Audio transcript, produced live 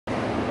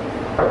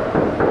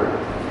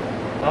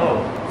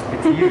Oh,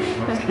 it's you.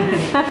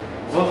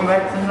 Welcome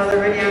back to another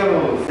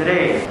video.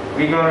 Today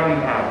we got a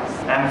new house,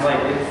 and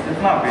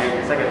it's not big.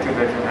 It's like a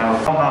 2-bedroom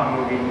house. I'm not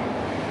moving.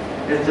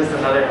 It's just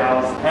another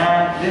house,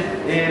 and this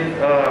is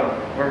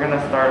we're gonna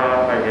start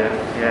off, I guess.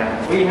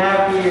 Yeah, we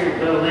have here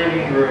the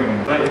living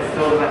room, but it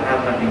still doesn't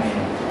have nothing in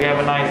it. We have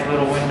a nice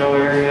little window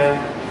area.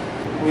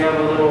 We have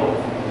a little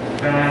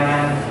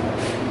fan.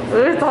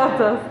 It's all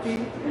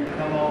dusty.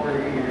 Come over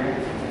here.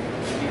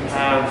 You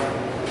have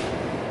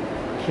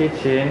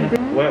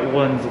kitchen, wet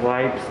ones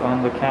wipes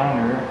on the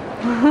counter,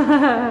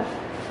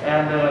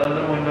 and a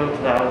little window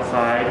to the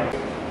outside.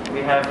 We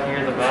have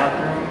here the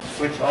bathroom,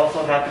 which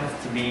also happens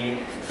to be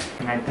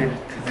connected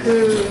to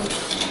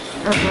this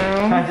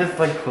room. I just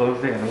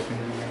closed it and opened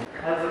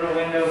it. Has a little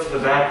window to the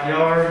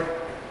backyard.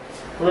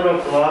 A little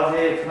closet.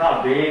 It's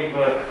not big,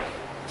 but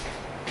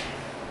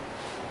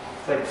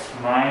it's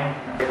like mine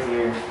right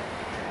here.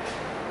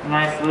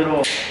 Nice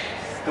little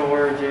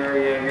storage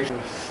area.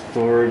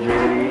 Storage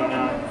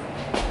area.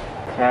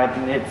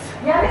 Cabinets.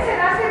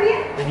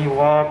 Then you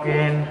walk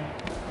in,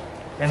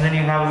 and then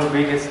you have the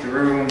biggest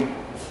room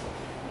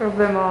of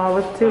them all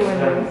with 2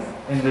 windows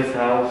in this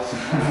house.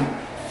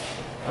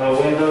 A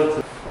window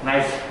to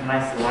nice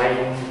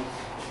lighting,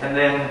 and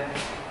then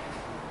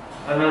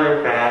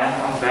another fan.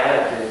 I'm bad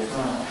at this.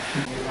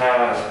 You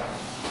have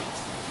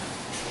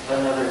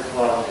another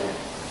closet.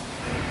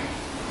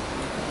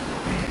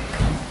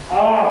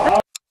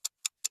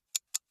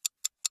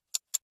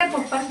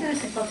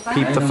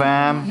 Peep the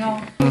fam.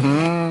 No.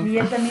 Y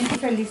él también es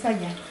feliz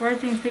allá.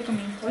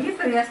 Oye,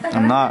 pero ya está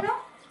I'm not. grande, ¿no?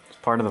 It's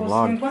part of the Pues,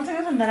 vlog. ¿en cuántos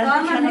años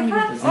andarás de Chana?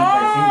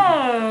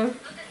 Oh!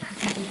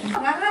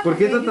 ¿Por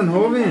qué está tan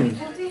joven?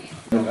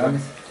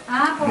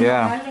 Ah, pues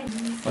Yeah. dale.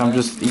 I'm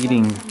just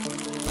eating.